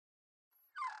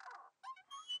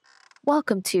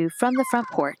Welcome to From the Front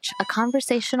Porch, a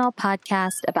conversational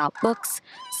podcast about books,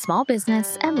 small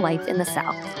business, and life in the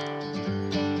South.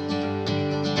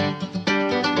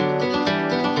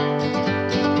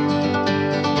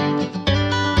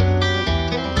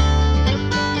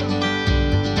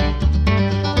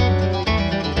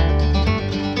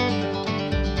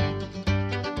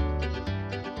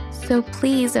 So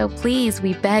please, oh please,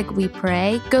 we beg, we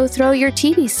pray, go throw your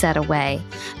TV set away.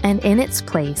 And in its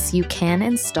place, you can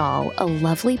install a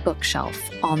lovely bookshelf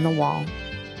on the wall.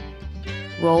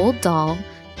 Roald Dahl,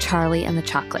 Charlie and the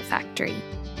Chocolate Factory.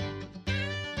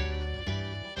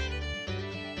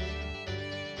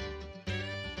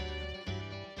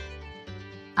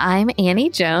 I'm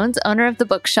Annie Jones, owner of The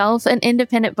Bookshelf, an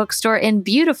independent bookstore in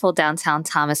beautiful downtown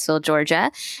Thomasville,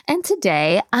 Georgia. And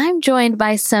today I'm joined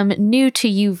by some new to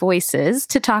you voices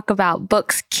to talk about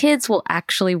books kids will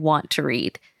actually want to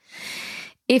read.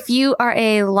 If you are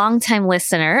a longtime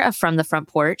listener of From the Front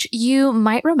Porch, you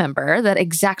might remember that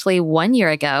exactly 1 year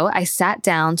ago, I sat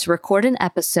down to record an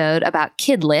episode about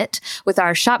Kidlit with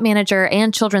our shop manager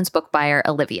and children's book buyer,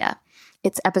 Olivia.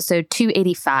 It's episode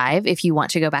 285 if you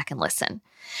want to go back and listen.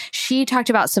 She talked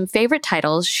about some favorite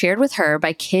titles shared with her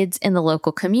by kids in the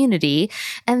local community.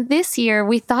 And this year,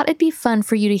 we thought it'd be fun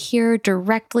for you to hear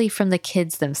directly from the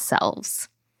kids themselves.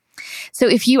 So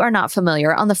if you are not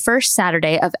familiar, on the first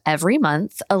Saturday of every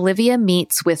month, Olivia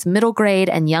meets with middle grade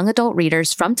and young adult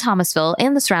readers from Thomasville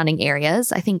and the surrounding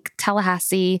areas. I think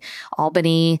Tallahassee,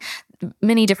 Albany,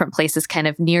 many different places kind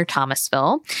of near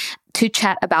Thomasville, to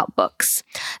chat about books.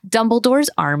 Dumbledore's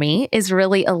Army is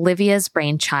really Olivia's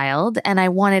brainchild, and I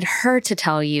wanted her to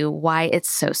tell you why it's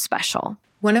so special.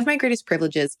 One of my greatest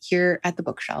privileges here at the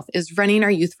Bookshelf is running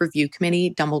our youth review committee,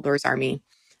 Dumbledore's Army.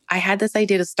 I had this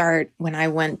idea to start when I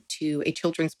went to a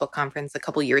children's book conference a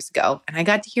couple years ago, and I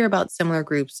got to hear about similar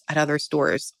groups at other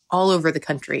stores all over the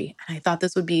country. And I thought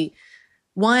this would be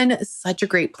such a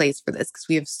great place for this because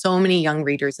we have so many young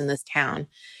readers in this town.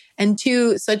 And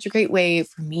two, such a great way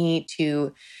for me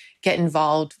to get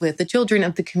involved with the children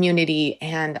of the community.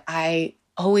 And I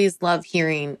always love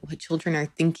hearing what children are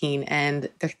thinking and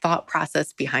their thought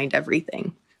process behind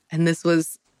everything. And this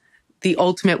was the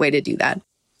ultimate way to do that.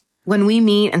 When we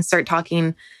meet and start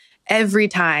talking, every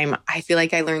time I feel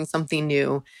like I learn something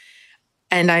new.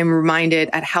 And I'm reminded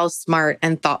at how smart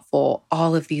and thoughtful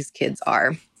all of these kids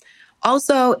are.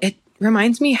 Also, it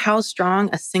reminds me how strong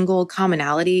a single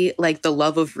commonality like the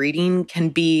love of reading can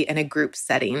be in a group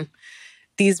setting.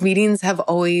 These meetings have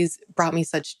always brought me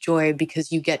such joy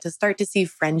because you get to start to see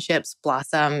friendships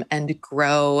blossom and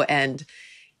grow, and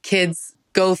kids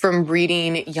go from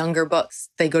reading younger books,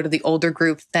 they go to the older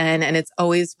group then, and it's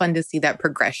always fun to see that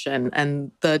progression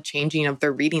and the changing of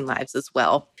their reading lives as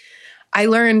well. I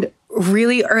learned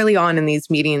really early on in these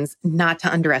meetings not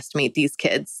to underestimate these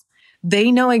kids.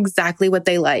 They know exactly what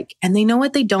they like, and they know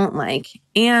what they don't like,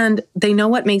 and they know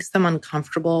what makes them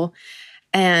uncomfortable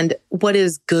and what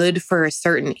is good for a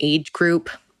certain age group.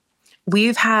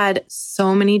 We've had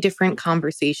so many different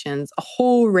conversations, a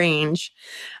whole range,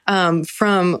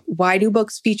 from why do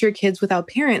books feature kids without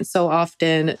parents so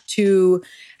often to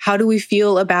how do we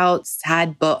feel about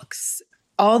sad books,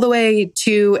 all the way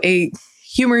to a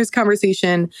humorous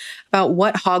conversation about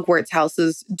what Hogwarts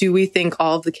houses do we think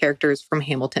all of the characters from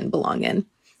Hamilton belong in.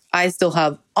 I still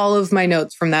have all of my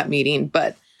notes from that meeting,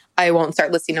 but I won't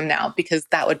start listing them now because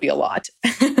that would be a lot.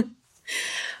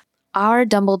 Our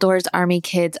Dumbledore's Army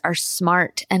kids are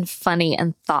smart and funny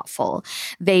and thoughtful.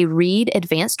 They read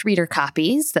advanced reader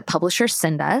copies that publishers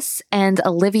send us, and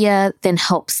Olivia then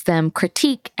helps them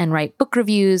critique and write book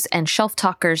reviews and shelf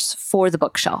talkers for the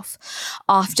Bookshelf.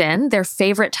 Often, their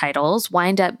favorite titles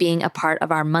wind up being a part of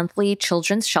our monthly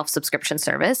children's shelf subscription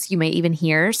service. You may even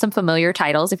hear some familiar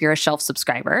titles if you're a shelf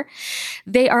subscriber.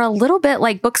 They are a little bit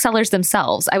like booksellers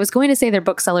themselves. I was going to say they're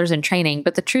booksellers in training,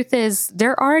 but the truth is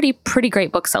they're already pretty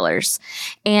great booksellers.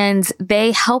 And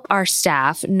they help our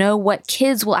staff know what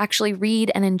kids will actually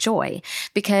read and enjoy,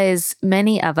 because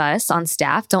many of us on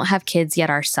staff don't have kids yet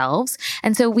ourselves.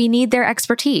 And so we need their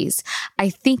expertise.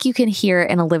 I think you can hear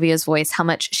in Olivia's voice how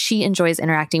much she enjoys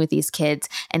interacting with these kids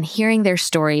and hearing their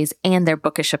stories and their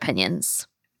bookish opinions.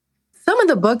 Some of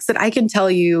the books that I can tell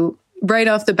you right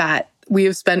off the bat, we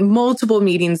have spent multiple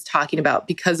meetings talking about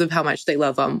because of how much they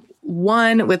love them.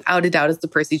 One, without a doubt, is the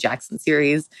Percy Jackson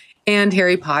series. And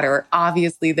Harry Potter.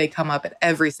 Obviously, they come up at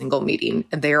every single meeting,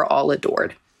 and they are all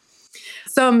adored.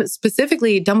 Some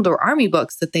specifically Dumbledore Army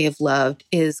books that they have loved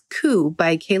is Coup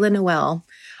by Kayla Noel.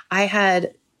 I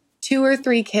had 2 or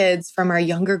 3 kids from our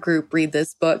younger group read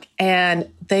this book, and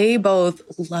they both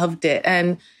loved it.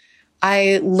 And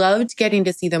I loved getting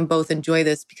to see them both enjoy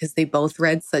this because they both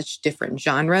read such different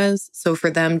genres. So for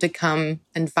them to come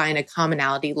and find a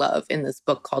commonality love in this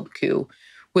book called Coup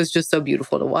was just so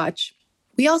beautiful to watch.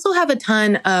 We also have a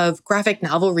ton of graphic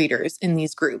novel readers in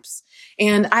these groups.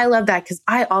 And I love that because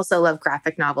I also love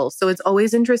graphic novels. So it's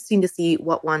always interesting to see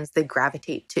what ones they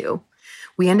gravitate to.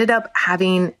 We ended up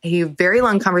having a very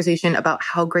long conversation about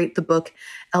how great the book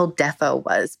El Defo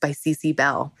was by CC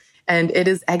Bell. And it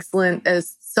is excellent,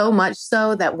 as so much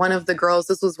so that one of the girls,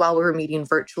 this was while we were meeting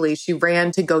virtually, she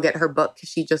ran to go get her book because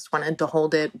she just wanted to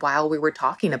hold it while we were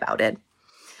talking about it.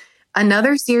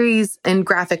 Another series in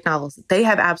graphic novels that they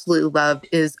have absolutely loved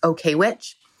is OK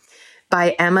Witch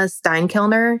by Emma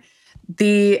Steinkilner.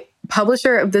 The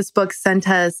publisher of this book sent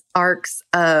us arcs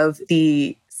of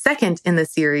the second in the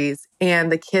series, and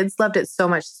the kids loved it so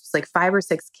much. It's like 5 or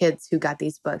 6 kids who got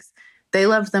these books. They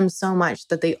loved them so much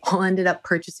that they all ended up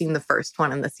purchasing the first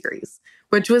one in the series,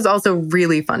 which was also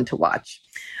really fun to watch.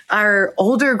 Our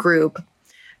older group,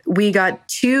 we got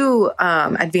 2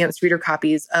 advanced reader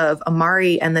copies of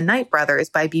Amari and the Night Brothers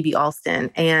by B.B.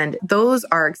 Alston. And those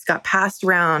arcs got passed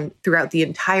around throughout the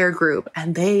entire group,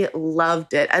 and they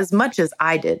loved it as much as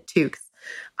I did too, because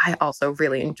I also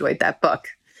really enjoyed that book.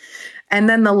 And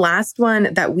then the last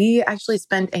one that we actually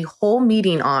spent a whole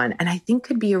meeting on, and I think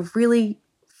could be a really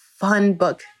fun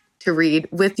book to read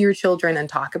with your children and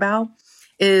talk about,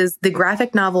 is the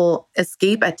graphic novel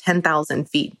Escape at 10,000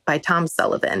 Feet by Tom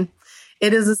Sullivan.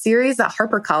 It is a series that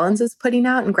HarperCollins is putting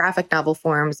out in graphic novel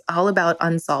forms, all about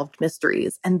unsolved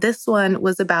mysteries. And this one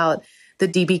was about the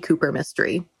D.B. Cooper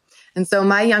mystery. And so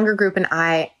my younger group and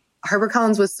I,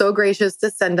 HarperCollins was so gracious to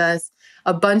send us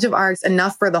a bunch of arcs,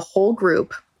 enough for the whole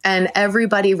group. And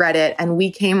everybody read it, and we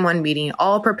came one meeting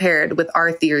all prepared with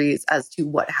our theories as to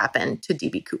what happened to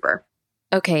D.B. Cooper.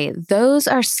 Okay, those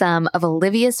are some of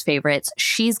Olivia's favorites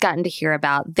she's gotten to hear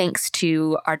about thanks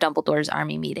to our Dumbledore's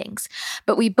Army meetings.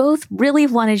 But we both really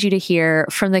wanted you to hear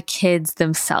from the kids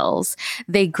themselves.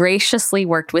 They graciously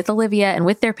worked with Olivia and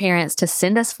with their parents to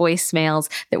send us voicemails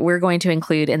that we're going to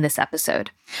include in this episode.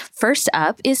 First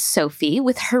up is Sophie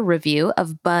with her review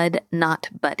of Bud Not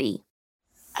Buddy.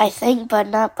 I think Bud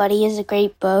Not Buddy is a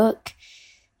great book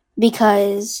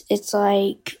because it's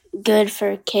like good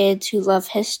for kids who love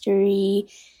history.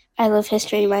 I love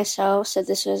history myself, so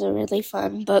this was a really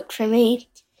fun book for me.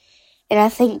 And I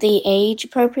think the age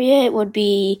appropriate would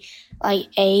be like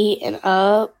 8 and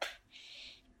up.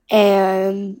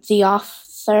 And the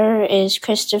author is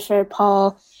Christopher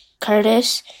Paul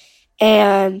Curtis.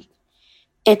 And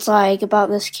it's like about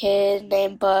this kid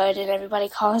named Bud, and everybody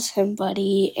calls him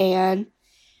Buddy. And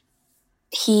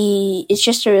it's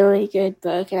just a really good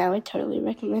book, and I would totally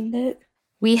recommend it.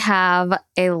 We have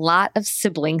a lot of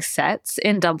sibling sets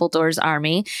in Dumbledore's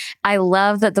Army. I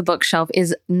love that the bookshelf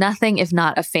is nothing if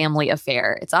not a family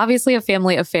affair. It's obviously a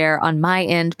family affair on my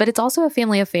end, but it's also a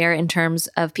family affair in terms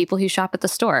of people who shop at the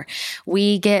store.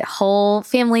 We get whole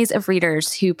families of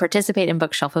readers who participate in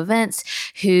bookshelf events,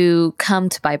 who come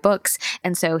to buy books.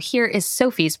 And so here is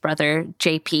Sophie's brother,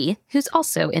 JP, who's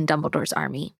also in Dumbledore's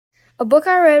Army. A book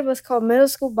I read was called Middle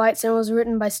School Bites and was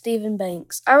written by Stephen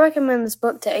Banks. I recommend this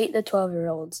book to 8 to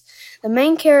 12-year-olds. The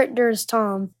main character is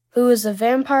Tom, who is a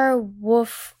vampire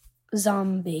wolf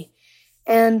zombie,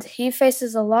 and he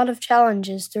faces a lot of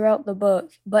challenges throughout the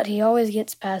book, but he always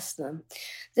gets past them.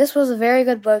 This was a very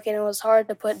good book, and it was hard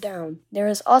to put down. There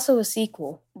is also a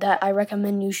sequel that I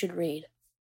recommend you should read.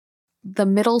 The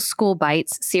Middle School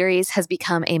Bites series has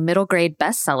become a middle grade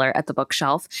bestseller at the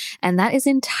bookshelf, and that is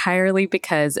entirely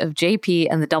because of JP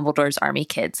and the Dumbledore's Army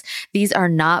kids. These are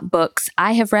not books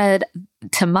I have read.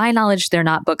 To my knowledge, they're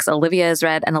not books Olivia has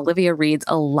read, and Olivia reads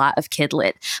a lot of kid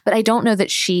lit. But I don't know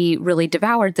that she really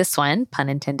devoured this one, pun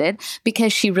intended,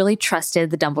 because she really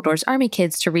trusted the Dumbledore's Army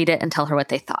kids to read it and tell her what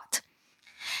they thought.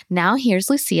 Now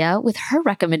here's Lucia with her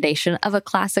recommendation of a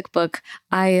classic book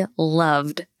I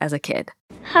loved as a kid.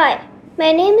 Hi,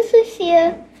 my name is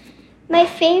Lucia. My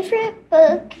favorite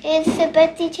book is The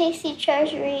Betsy Tacy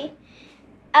Treasury.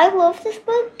 I love this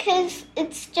book because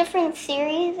it's different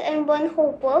series in one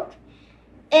whole book,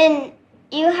 and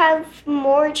you have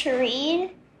more to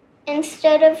read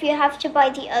instead of you have to buy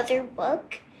the other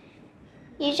book.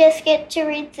 You just get to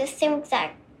read the same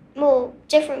exact,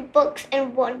 different books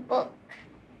in one book.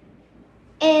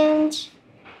 And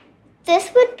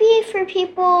this would be for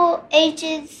people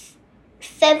ages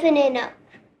 7 and up.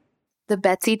 The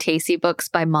Betsy Tacy books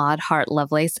by Maud Hart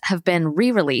Lovelace have been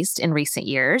re-released in recent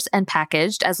years and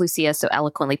packaged, as Lucia so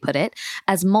eloquently put it,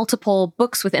 as multiple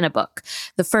books within a book.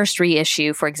 The first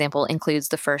reissue, for example, includes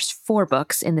the first 4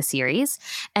 books in the series,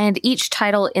 and each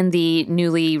title in the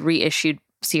newly reissued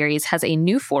series has a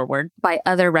new foreword by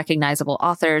other recognizable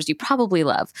authors you probably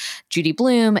love, Judy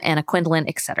Blume, Anna Quindlen,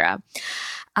 etc.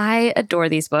 I adore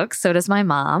these books, so does my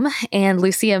mom, and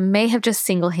Lucia may have just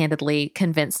single-handedly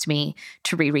convinced me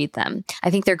to reread them. I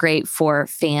think they're great for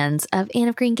fans of Anne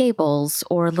of Green Gables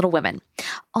or Little Women.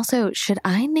 Also, should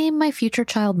I name my future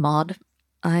child Maud?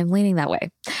 I'm leaning that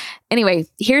way. Anyway,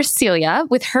 here's Celia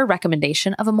with her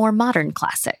recommendation of a more modern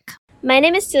classic. My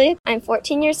name is Celia. I'm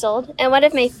 14 years old, and one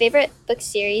of my favorite book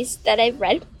series that I've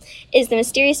read is The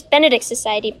Mysterious Benedict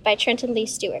Society by Trenton Lee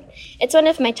Stewart. It's one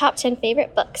of my top 10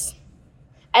 favorite books.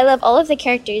 I love all of the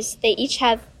characters. They each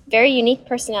have very unique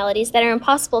personalities that are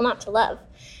impossible not to love.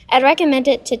 I'd recommend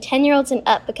it to 10-year-olds and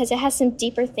up because it has some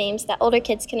deeper themes that older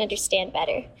kids can understand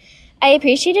better. I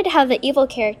appreciated how the evil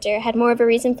character had more of a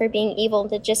reason for being evil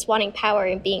than just wanting power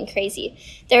and being crazy.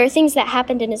 There are things that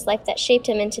happened in his life that shaped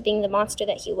him into being the monster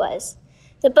that he was.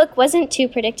 The book wasn't too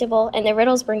predictable, and the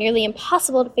riddles were nearly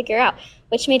impossible to figure out,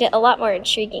 which made it a lot more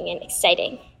intriguing and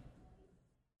exciting.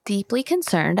 Deeply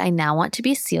concerned, I now want to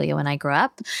be Celia when I grow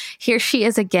up. Here she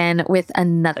is again with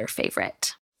another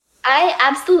favorite. I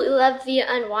absolutely love the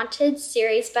Unwanted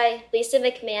series by Lisa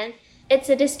McMann. It's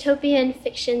a dystopian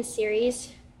fiction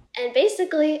series. And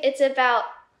basically, it's about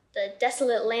the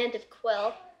desolate land of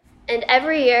Quill. And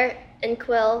every year in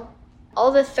Quill,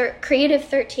 all the creative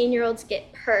 13-year-olds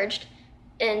get purged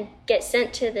and get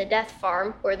sent to the death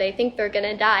farm where they think they're going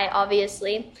to die,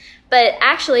 obviously. But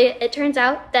actually, it turns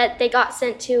out that they got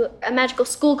sent to a magical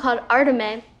school called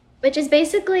Arteme, which is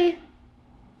basically,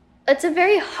 it's a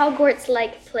very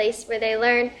Hogwarts-like place where they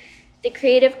learn the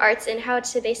creative arts and how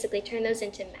to basically turn those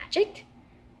into magic.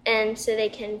 And so they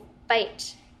can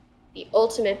fight the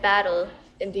ultimate battle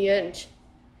in the end.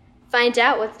 Find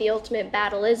out what the ultimate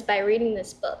battle is by reading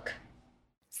this book.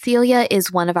 Celia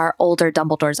is one of our older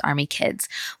Dumbledore's Army kids.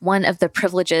 One of the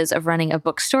privileges of running a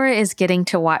bookstore is getting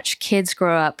to watch kids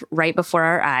grow up right before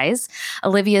our eyes.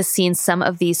 Olivia's seen some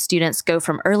of these students go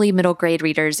from early middle grade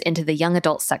readers into the young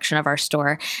adult section of our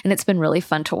store, and it's been really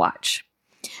fun to watch.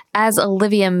 As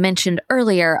Olivia mentioned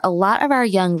earlier, a lot of our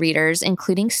young readers,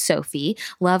 including Sophie,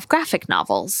 love graphic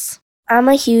novels. I'm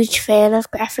a huge fan of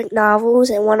graphic novels,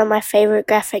 and one of my favorite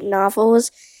graphic novels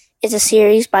is a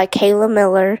series by Kayla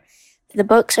Miller. The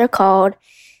books are called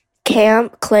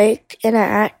Camp, Click, and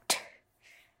Act.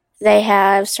 They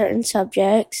have certain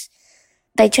subjects.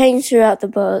 They change throughout the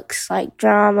books, like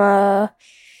drama,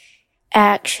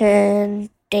 action,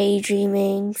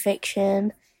 daydreaming,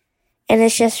 fiction. And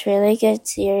it's just really good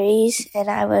series, and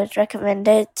I would recommend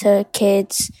it to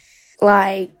kids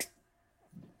like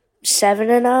 7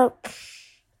 and up.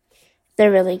 They're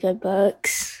really good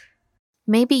books.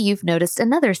 Maybe you've noticed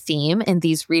another theme in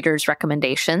these readers'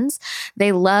 recommendations.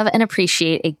 They love and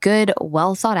appreciate a good,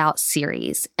 well-thought-out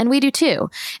series. And we do too.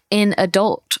 In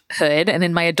adulthood and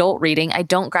in my adult reading, I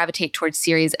don't gravitate towards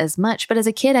series as much, but as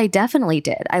a kid, I definitely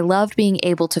did. I loved being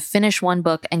able to finish one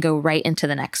book and go right into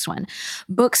the next one.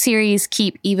 Book series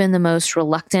keep even the most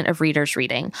reluctant of readers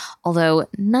reading, although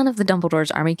none of the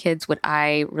Dumbledore's Army kids would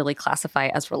I really classify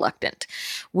as reluctant.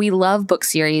 We love book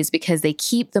series because they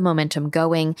keep the momentum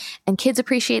going, and kids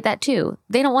appreciate that too.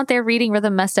 They don't want their reading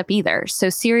rhythm messed up either.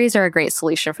 So series are a great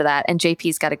solution for that, and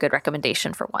JP's got a good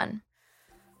recommendation for one.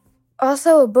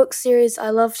 Also, a book series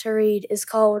I love to read is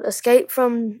called Escape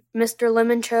from Mr.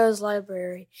 Lemoncello's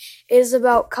Library. It is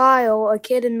about Kyle, a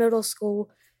kid in middle school,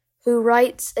 who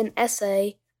writes an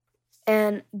essay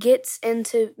and gets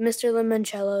into Mr.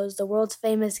 Lemoncello's, the world's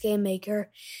famous game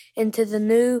maker, into the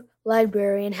new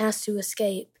library and has to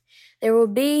escape. There will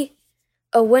be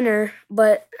a winner,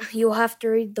 but you'll have to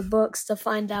read the books to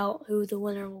find out who the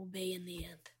winner will be in the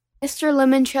end. Mr.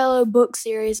 Lemoncello book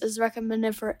series is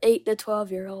recommended for 8 to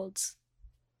 12-year-olds.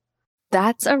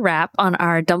 That's a wrap on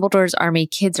our Dumbledore's Army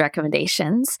Kids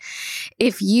recommendations.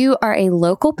 If you are a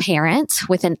local parent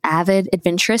with an avid,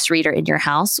 adventurous reader in your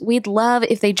house, we'd love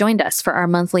if they joined us for our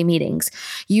monthly meetings.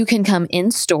 You can come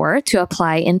in store to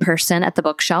apply in person at the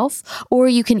bookshelf, or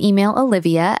you can email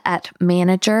Olivia at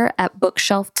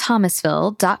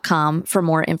manager@bookshelfthomasville.com for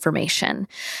more information.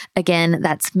 Again,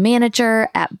 that's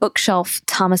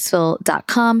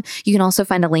manager@bookshelfthomasville.com. You can also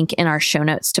find a link in our show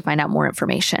notes to find out more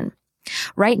information.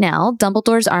 Right now,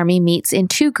 Dumbledore's Army meets in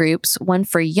 2 groups, one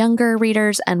for younger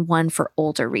readers and one for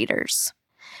older readers.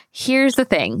 Here's the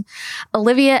thing.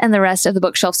 Olivia and the rest of the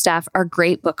bookshelf staff are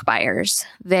great book buyers.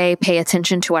 They pay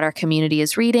attention to what our community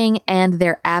is reading, and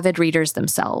they're avid readers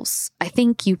themselves. I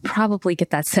think you probably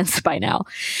get that sense by now.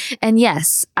 And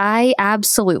yes, I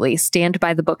absolutely stand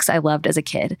by the books I loved as a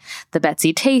kid. The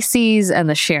Betsy Tacy's and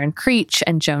the Sharon Creech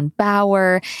and Joan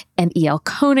Bauer and E.L.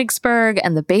 Konigsberg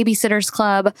and the Babysitter's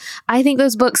Club. I think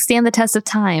those books stand the test of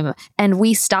time, and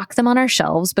we stock them on our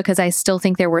shelves because I still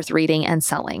think they're worth reading and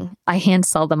selling. I hand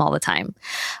sell them all the time.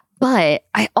 But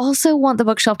I also want the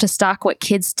bookshelf to stock what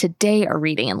kids today are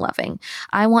reading and loving.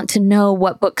 I want to know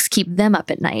what books keep them up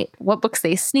at night, what books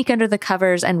they sneak under the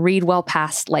covers and read well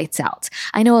past lights out.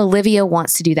 I know Olivia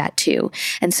wants to do that too.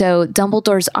 And so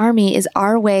Dumbledore's Army is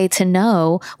our way to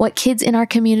know what kids in our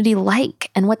community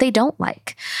like and what they don't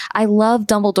like. I love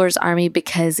Dumbledore's Army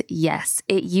because, yes,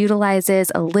 it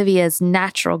utilizes Olivia's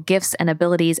natural gifts and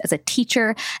abilities as a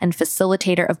teacher and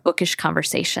facilitator of bookish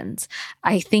conversations.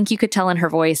 I think you could tell in her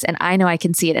voice, and I know I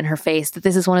can see it in her face, that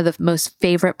this is one of the most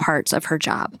favorite parts of her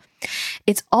job.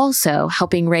 It's also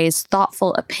helping raise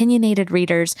thoughtful, opinionated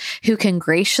readers who can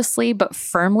graciously but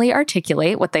firmly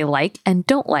articulate what they like and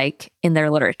don't like in their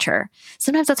literature.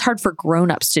 Sometimes that's hard for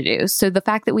grown-ups to do. So the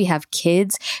fact that we have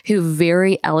kids who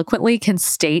very eloquently can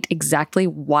state exactly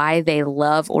why they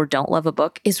love or don't love a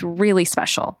book is really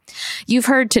special. You've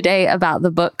heard today about the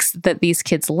books that these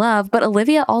kids love, but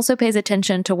Olivia also pays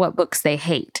attention to what books they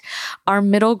hate. Our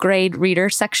middle grade reader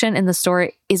section in the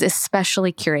store is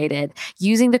especially curated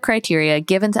using the criteria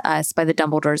given to us by the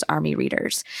Dumbledore's Army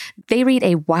readers. They read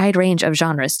a wide range of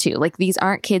genres too. Like, these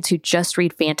aren't kids who just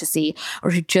read fantasy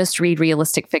or who just read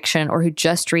realistic fiction or who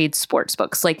just read sports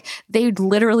books. Like, they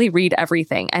literally read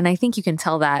everything. And I think you can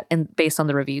tell that based on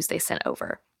the reviews they sent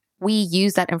over. We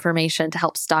use that information to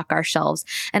help stock our shelves.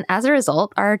 And as a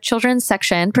result, our children's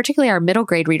section, particularly our middle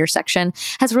grade reader section,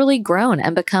 has really grown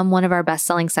and become one of our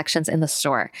best-selling sections in the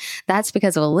store. That's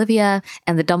because of Olivia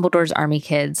and the Dumbledore's Army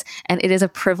kids, and it is a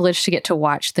privilege to get to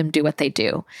watch them do what they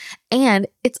do. And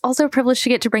it's also a privilege to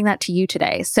get to bring that to you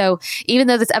today. So even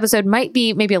though this episode might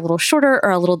be maybe a little shorter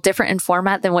or a little different in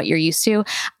format than what you're used to,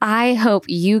 I hope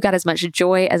you got as much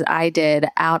joy as I did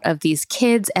out of these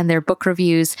kids and their book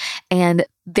reviews and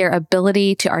their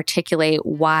ability to articulate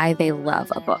why they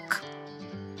love a book.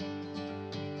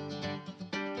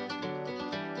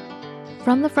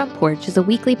 From the Front Porch is a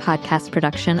weekly podcast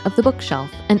production of The Bookshelf,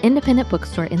 an independent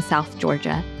bookstore in South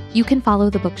Georgia. You can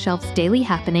follow The Bookshelf's daily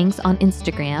happenings on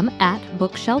Instagram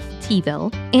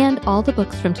 @BookshelfTville, and all the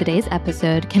books from today's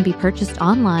episode can be purchased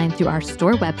online through our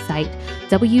store website,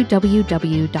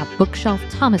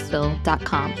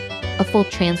 www.bookshelfthomasville.com. A full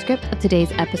transcript of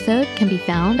today's episode can be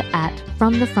found at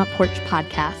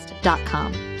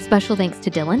FromTheFrontPorchPodcast.com. Special thanks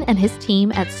to Dylan and his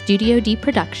team at Studio D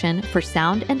Production for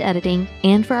sound and editing,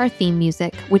 and for our theme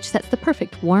music, which sets the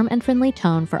perfect warm and friendly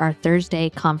tone for our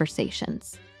Thursday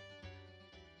conversations.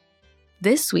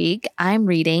 This week, I'm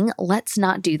reading Let's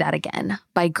Not Do That Again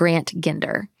by Grant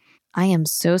Ginder. I am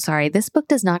so sorry. This book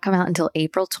does not come out until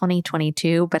April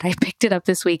 2022, but I picked it up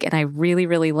this week and I really,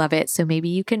 really love it. So maybe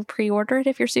you can pre-order it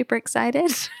if you're super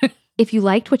excited. If you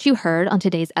liked what you heard on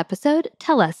today's episode,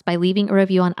 tell us by leaving a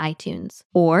review on iTunes.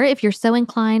 Or if you're so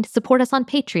inclined, support us on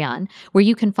Patreon, where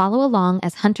you can follow along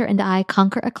as Hunter and I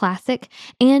conquer a classic,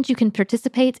 and you can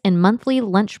participate in monthly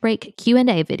lunch break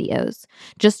Q&A videos.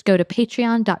 Just go to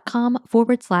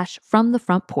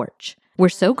patreon.com/FromTheFrontPorch. We're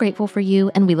so grateful for you,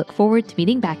 and we look forward to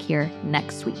meeting back here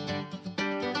next week.